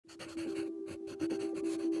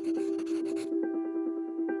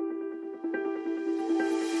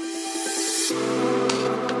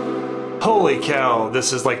Holy cow,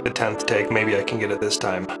 this is like the 10th take, maybe I can get it this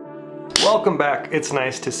time. Welcome back, it's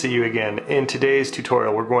nice to see you again. In today's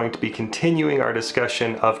tutorial, we're going to be continuing our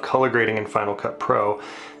discussion of color grading in Final Cut Pro.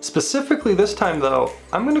 Specifically this time though,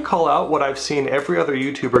 I'm going to call out what I've seen every other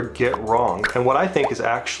YouTuber get wrong, and what I think is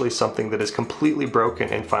actually something that is completely broken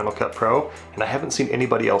in Final Cut Pro, and I haven't seen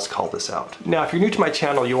anybody else call this out. Now, if you're new to my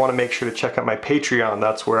channel, you want to make sure to check out my Patreon.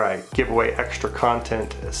 That's where I give away extra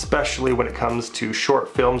content, especially when it comes to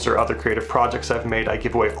short films or other creative projects I've made. I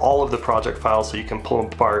give away all of the project files so you can pull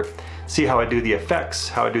them apart, see how I do the effects,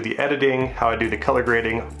 how I do the editing, how I do the color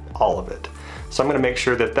grading, all of it. So I'm going to make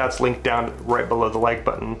sure that that's linked down right below the like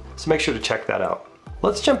button, so make sure to check that out.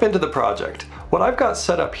 Let's jump into the project. What I've got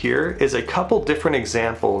set up here is a couple different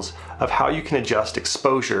examples of how you can adjust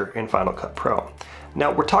exposure in Final Cut Pro.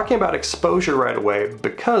 Now, we're talking about exposure right away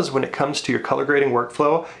because when it comes to your color grading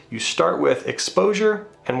workflow, you start with exposure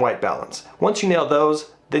and white balance. Once you nail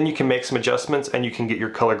those, then you can make some adjustments and you can get your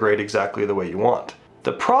color grade exactly the way you want.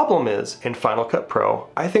 The problem is, in Final Cut Pro,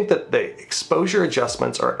 I think that the exposure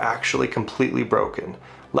adjustments are actually completely broken.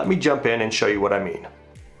 Let me jump in and show you what I mean.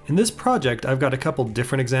 In this project, I've got a couple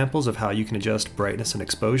different examples of how you can adjust brightness and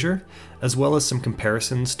exposure, as well as some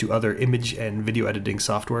comparisons to other image and video editing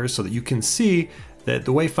softwares so that you can see that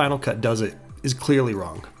the way Final Cut does it is clearly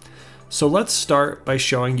wrong. So let's start by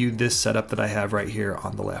showing you this setup that I have right here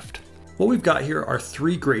on the left. What we've got here are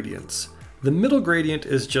three gradients. The middle gradient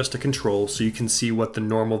is just a control so you can see what the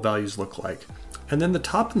normal values look like. And then the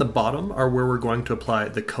top and the bottom are where we're going to apply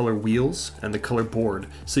the color wheels and the color board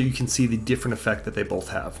so you can see the different effect that they both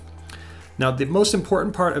have. Now, the most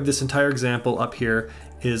important part of this entire example up here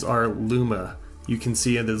is our luma. You can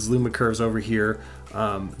see in those luma curves over here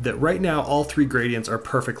that right now all three gradients are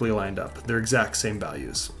perfectly lined up. They're exact same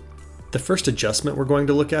values. The first adjustment we're going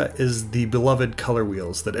to look at is the beloved color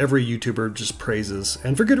wheels that every YouTuber just praises,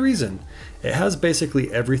 and for good reason. It has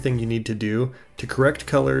basically everything you need to do to correct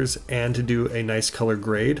colors and to do a nice color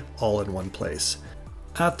grade all in one place.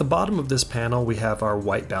 At the bottom of this panel we have our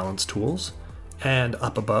white balance tools, and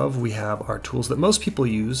up above we have our tools that most people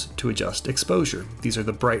use to adjust exposure. These are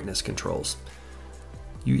the brightness controls.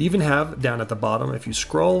 You even have down at the bottom, if you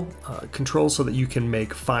scroll, controls so that you can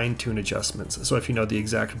make fine-tune adjustments. So if you know the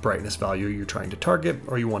exact brightness value you're trying to target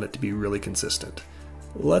or you want it to be really consistent.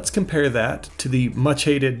 Let's compare that to the much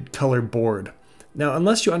hated color board. Now,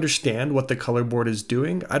 unless you understand what the color board is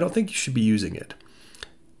doing, I don't think you should be using it.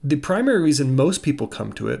 The primary reason most people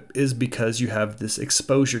come to it is because you have this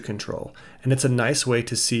exposure control, and it's a nice way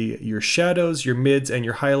to see your shadows, your mids, and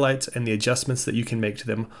your highlights and the adjustments that you can make to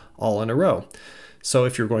them all in a row. So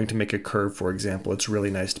if you're going to make a curve, for example, it's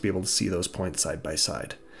really nice to be able to see those points side by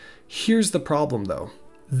side. Here's the problem though.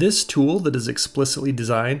 This tool that is explicitly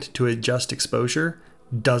designed to adjust exposure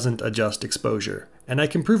doesn't adjust exposure. And I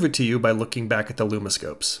can prove it to you by looking back at the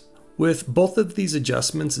lumiscopes. With both of these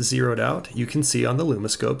adjustments zeroed out, you can see on the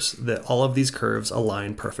lumiscopes that all of these curves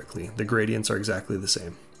align perfectly. The gradients are exactly the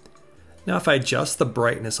same. Now if I adjust the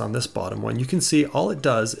brightness on this bottom one, you can see all it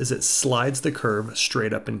does is it slides the curve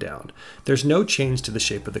straight up and down. There's no change to the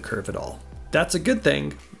shape of the curve at all. That's a good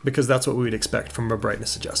thing because that's what we would expect from a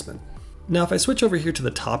brightness adjustment. Now if I switch over here to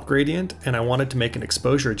the top gradient and I wanted to make an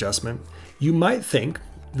exposure adjustment, you might think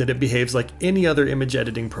that it behaves like any other image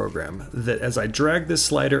editing program, that as I drag this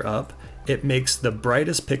slider up, it makes the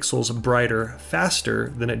brightest pixels brighter faster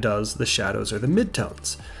than it does the shadows or the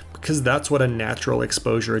midtones, because that's what a natural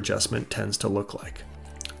exposure adjustment tends to look like.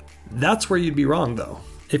 That's where you'd be wrong though.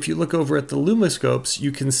 If you look over at the lumiscopes, you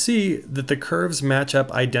can see that the curves match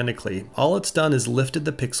up identically. All it's done is lifted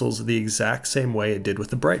the pixels the exact same way it did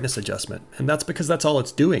with the brightness adjustment, and that's because that's all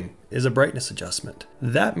it's doing, is a brightness adjustment.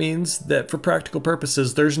 That means that for practical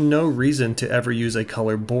purposes, there's no reason to ever use a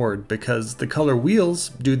color board because the color wheels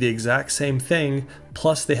do the exact same thing,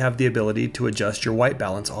 plus they have the ability to adjust your white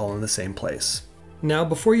balance all in the same place. Now,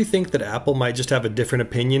 before you think that Apple might just have a different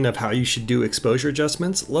opinion of how you should do exposure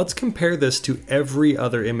adjustments, let's compare this to every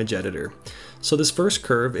other image editor. So this first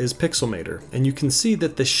curve is Pixelmator, and you can see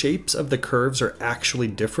that the shapes of the curves are actually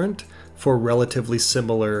different for relatively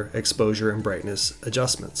similar exposure and brightness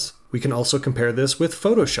adjustments. We can also compare this with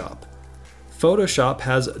Photoshop. Photoshop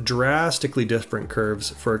has drastically different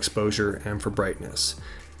curves for exposure and for brightness.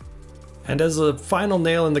 And as a final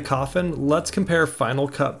nail in the coffin, let's compare Final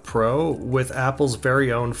Cut Pro with Apple's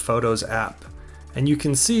very own Photos app. And you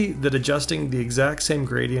can see that adjusting the exact same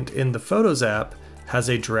gradient in the Photos app has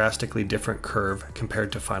a drastically different curve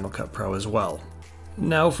compared to Final Cut Pro as well.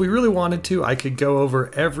 Now, if we really wanted to, I could go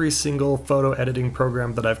over every single photo editing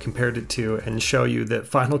program that I've compared it to and show you that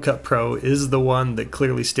Final Cut Pro is the one that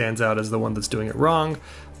clearly stands out as the one that's doing it wrong,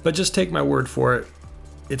 but just take my word for it.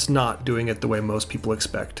 it's not doing it the way most people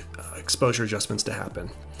expect exposure adjustments to happen.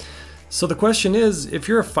 So the question is, if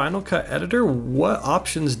you're a Final Cut editor, what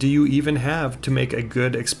options do you even have to make a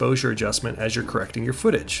good exposure adjustment as you're correcting your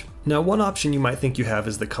footage? Now, one option you might think you have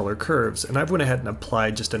is the color curves, and I've went ahead and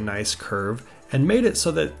applied just a nice curve and made it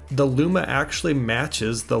so that the luma actually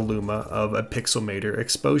matches the luma of a Pixelmator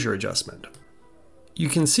exposure adjustment. You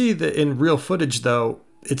can see that in real footage though,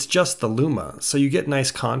 it's just the luma, so you get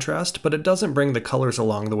nice contrast, but it doesn't bring the colors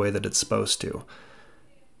along the way that it's supposed to.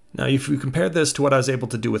 Now, if you compare this to what I was able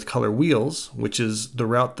to do with color wheels, which is the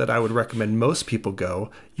route that I would recommend most people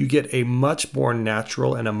go, you get a much more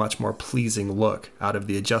natural and a much more pleasing look out of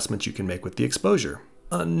the adjustments you can make with the exposure.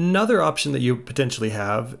 Another option that you potentially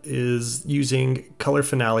have is using Color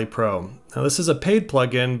Finale Pro. Now, this is a paid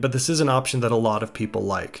plugin, but this is an option that a lot of people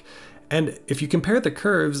like. And if you compare the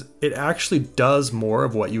curves, it actually does more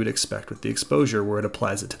of what you would expect with the exposure, where it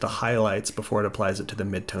applies it to the highlights before it applies it to the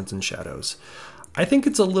midtones and shadows. I think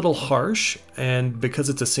it's a little harsh, and because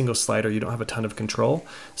it's a single slider, you don't have a ton of control.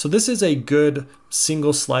 So this is a good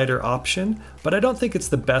single slider option, but I don't think it's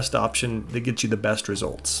the best option that gets you the best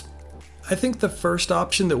results. I think the first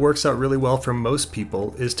option that works out really well for most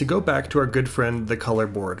people is to go back to our good friend, the color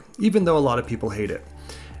board, even though a lot of people hate it.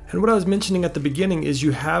 And what I was mentioning at the beginning is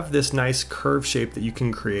you have this nice curve shape that you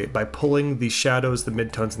can create by pulling the shadows, the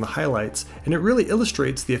midtones, and the highlights, and it really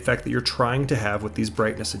illustrates the effect that you're trying to have with these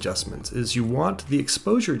brightness adjustments, is you want the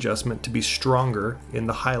exposure adjustment to be stronger in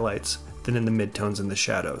the highlights than in the midtones and the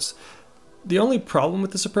shadows. The only problem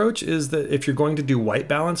with this approach is that if you're going to do white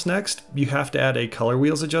balance next, you have to add a color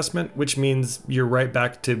wheels adjustment, which means you're right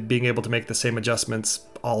back to being able to make the same adjustments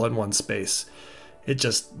all in one space. It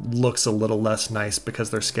just looks a little less nice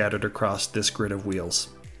because they're scattered across this grid of wheels.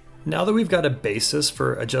 Now that we've got a basis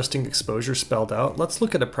for adjusting exposure spelled out, let's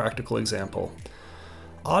look at a practical example.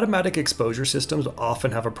 Automatic exposure systems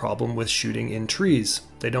often have a problem with shooting in trees.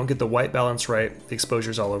 They don't get the white balance right, the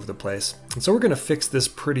exposure's all over the place. And so we're gonna fix this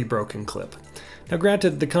pretty broken clip. Now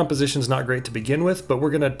granted, the composition's not great to begin with, but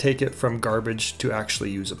we're gonna take it from garbage to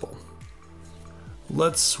actually usable.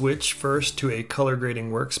 Let's switch first to a color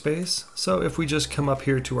grading workspace. So if we just come up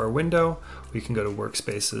here to our window, we can go to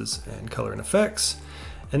workspaces and color and effects.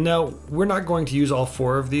 And now we're not going to use all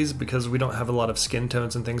 4 of these because we don't have a lot of skin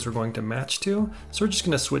tones and things we're going to match to. So we're just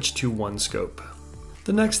gonna switch to one scope.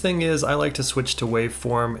 The next thing is I like to switch to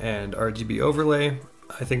waveform and RGB overlay.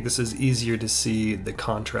 I think this is easier to see the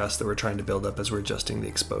contrast that we're trying to build up as we're adjusting the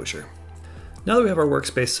exposure. Now that we have our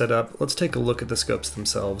workspace set up, let's take a look at the scopes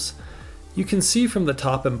themselves. You can see from the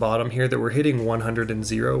top and bottom here that we're hitting 100 and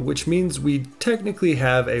 0, which means we technically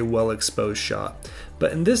have a well-exposed shot.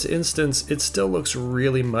 But in this instance, it still looks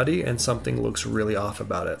really muddy and something looks really off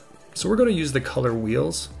about it. So we're going to use the color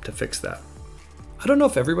wheels to fix that. I don't know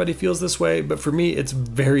if everybody feels this way, but for me, it's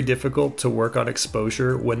very difficult to work on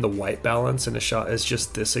exposure when the white balance in a shot is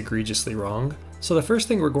just this egregiously wrong. So the first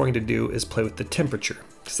thing we're going to do is play with the temperature,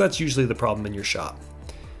 because that's usually the problem in your shot.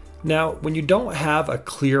 Now, when you don't have a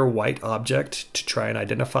clear white object to try and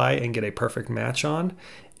identify and get a perfect match on,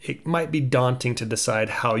 it might be daunting to decide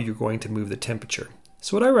how you're going to move the temperature.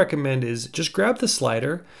 So what I recommend is just grab the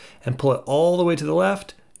slider and pull it all the way to the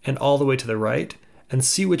left and all the way to the right and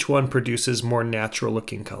see which one produces more natural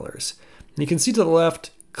looking colors. And you can see to the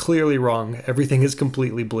left, clearly wrong, everything is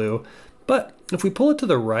completely blue. But if we pull it to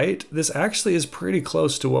the right, this actually is pretty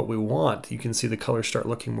close to what we want. You can see the colors start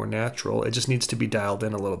looking more natural. It just needs to be dialed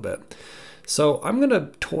in a little bit. So I'm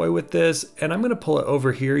gonna toy with this and I'm gonna pull it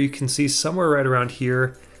over here. You can see somewhere right around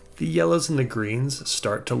here, the yellows and the greens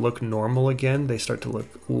start to look normal again. They start to look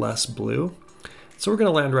less blue. So we're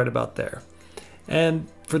gonna land right about there. And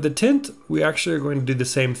for the tint, we actually are going to do the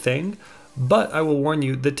same thing. But I will warn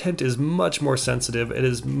you, the tint is much more sensitive. It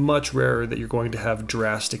is much rarer that you're going to have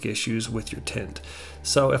drastic issues with your tint.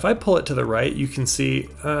 So if I pull it to the right, you can see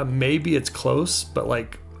maybe it's close, but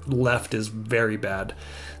like left is very bad.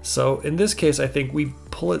 So in this case, I think we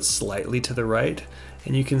pull it slightly to the right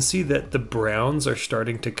and you can see that the browns are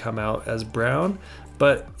starting to come out as brown.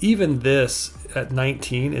 But even this at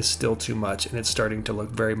 19 is still too much and it's starting to look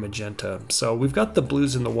very magenta. So we've got the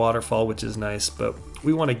blues in the waterfall, which is nice, but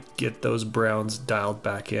we want to get those browns dialed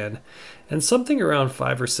back in. And something around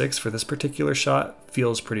 5 or 6 for this particular shot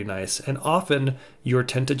feels pretty nice. And often your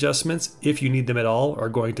tint adjustments, if you need them at all, are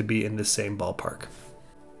going to be in the same ballpark.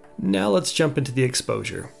 Now let's jump into the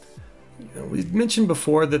exposure. We mentioned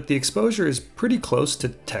before that the exposure is pretty close to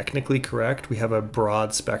technically correct. We have a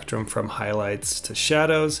broad spectrum from highlights to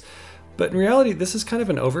shadows, but in reality, this is kind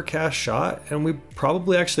of an overcast shot, and we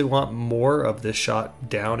probably actually want more of this shot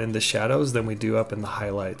down in the shadows than we do up in the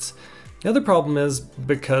highlights. The other problem is,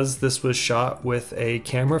 because this was shot with a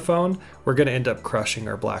camera phone, we're going to end up crushing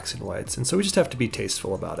our blacks and whites, and so we just have to be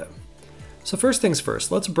tasteful about it. So first things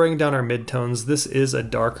first, let's bring down our midtones. This is a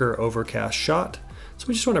darker overcast shot, so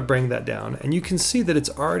we just want to bring that down, and you can see that it's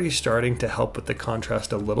already starting to help with the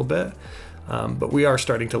contrast a little bit, but we are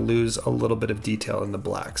starting to lose a little bit of detail in the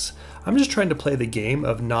blacks. I'm just trying to play the game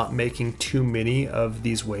of not making too many of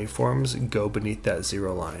these waveforms go beneath that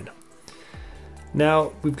zero line.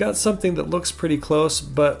 Now, we've got something that looks pretty close,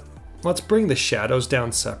 but let's bring the shadows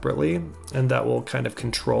down separately, and that will kind of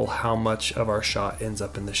control how much of our shot ends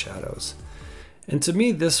up in the shadows. And to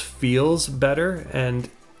me, this feels better, and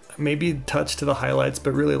maybe touch to the highlights,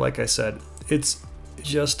 but really, like I said, it's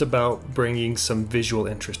just about bringing some visual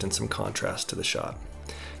interest and some contrast to the shot.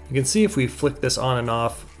 You can see if we flick this on and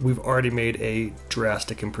off, we've already made a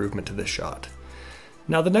drastic improvement to this shot.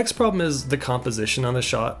 Now, the next problem is the composition on the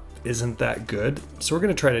shot isn't that good, so we're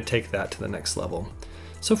going to try to take that to the next level.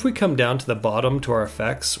 So if we come down to the bottom to our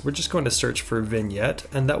effects, we're just going to search for vignette,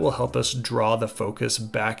 and that will help us draw the focus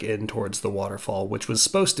back in towards the waterfall, which was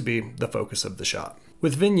supposed to be the focus of the shot.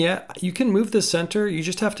 With vignette, you can move the center, you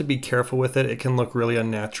just have to be careful with it. It can look really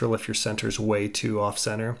unnatural if your center's way too off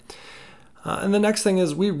center. And the next thing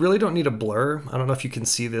is, we really don't need a blur. I don't know if you can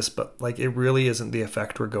see this, but like, it really isn't the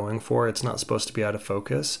effect we're going for. It's not supposed to be out of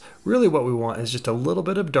focus. Really what we want is just a little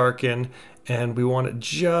bit of darken, and we want it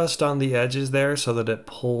just on the edges there so that it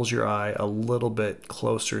pulls your eye a little bit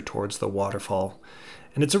closer towards the waterfall.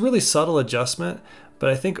 And it's a really subtle adjustment, but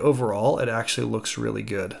I think overall it actually looks really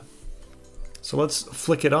good. So let's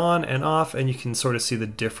flick it on and off, and you can sort of see the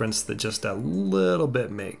difference that just that little bit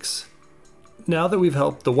makes. Now that we've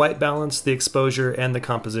helped the white balance, the exposure, and the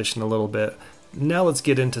composition a little bit, now let's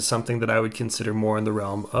get into something that I would consider more in the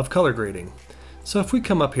realm of color grading. So if we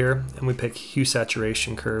come up here and we pick hue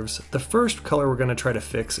saturation curves, the first color we're going to try to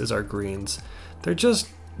fix is our greens. They're just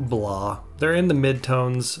blah. They're in the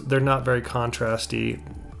midtones, they're not very contrasty,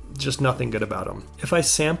 just nothing good about them. If I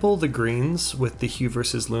sample the greens with the hue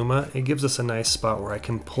versus luma, it gives us a nice spot where I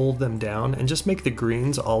can pull them down and just make the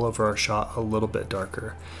greens all over our shot a little bit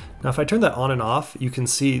darker. Now if I turn that on and off, you can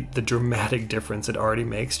see the dramatic difference it already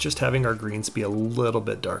makes just having our greens be a little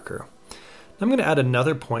bit darker. I'm going to add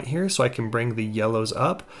another point here so I can bring the yellows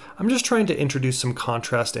up. I'm just trying to introduce some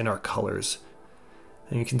contrast in our colors.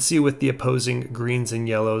 And you can see with the opposing greens and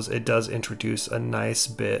yellows, it does introduce a nice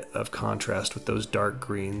bit of contrast with those dark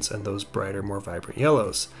greens and those brighter, more vibrant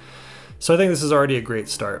yellows. So I think this is already a great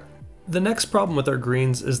start. The next problem with our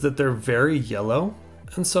greens is that they're very yellow.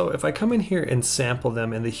 And so if I come in here and sample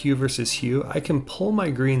them in the hue versus hue, I can pull my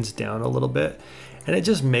greens down a little bit, and it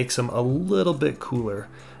just makes them a little bit cooler.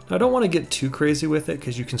 Now I don't want to get too crazy with it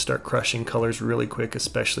because you can start crushing colors really quick,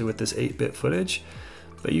 especially with this 8-bit footage.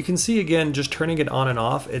 But you can see again, just turning it on and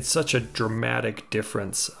off, it's such a dramatic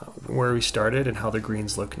difference where we started and how the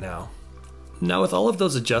greens look now. Now with all of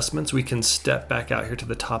those adjustments, we can step back out here to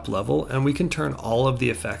the top level and we can turn all of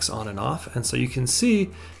the effects on and off. And so you can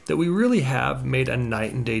see that we really have made a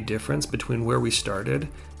night and day difference between where we started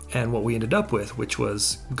and what we ended up with, which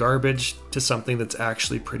was garbage to something that's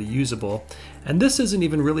actually pretty usable. And this isn't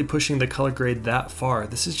even really pushing the color grade that far.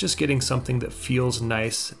 This is just getting something that feels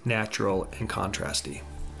nice, natural, and contrasty.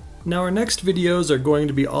 Now our next videos are going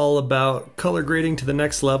to be all about color grading to the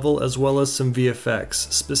next level, as well as some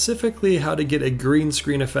VFX, specifically how to get a green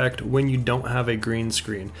screen effect when you don't have a green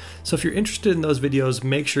screen. So if you're interested in those videos,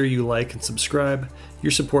 make sure you like and subscribe.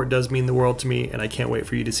 Your support does mean the world to me, and I can't wait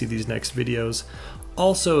for you to see these next videos.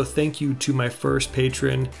 Also, thank you to my first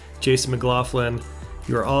patron, Jason McLaughlin.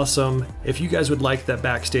 You're awesome. If you guys would like that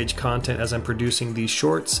backstage content as I'm producing these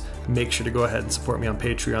shorts, make sure to go ahead and support me on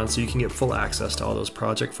Patreon so you can get full access to all those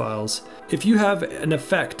project files. If you have an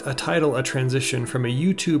effect, a title, a transition from a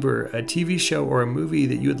YouTuber, a TV show, or a movie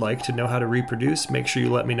that you would like to know how to reproduce, make sure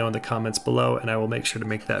you let me know in the comments below and I will make sure to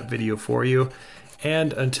make that video for you.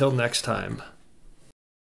 And until next time.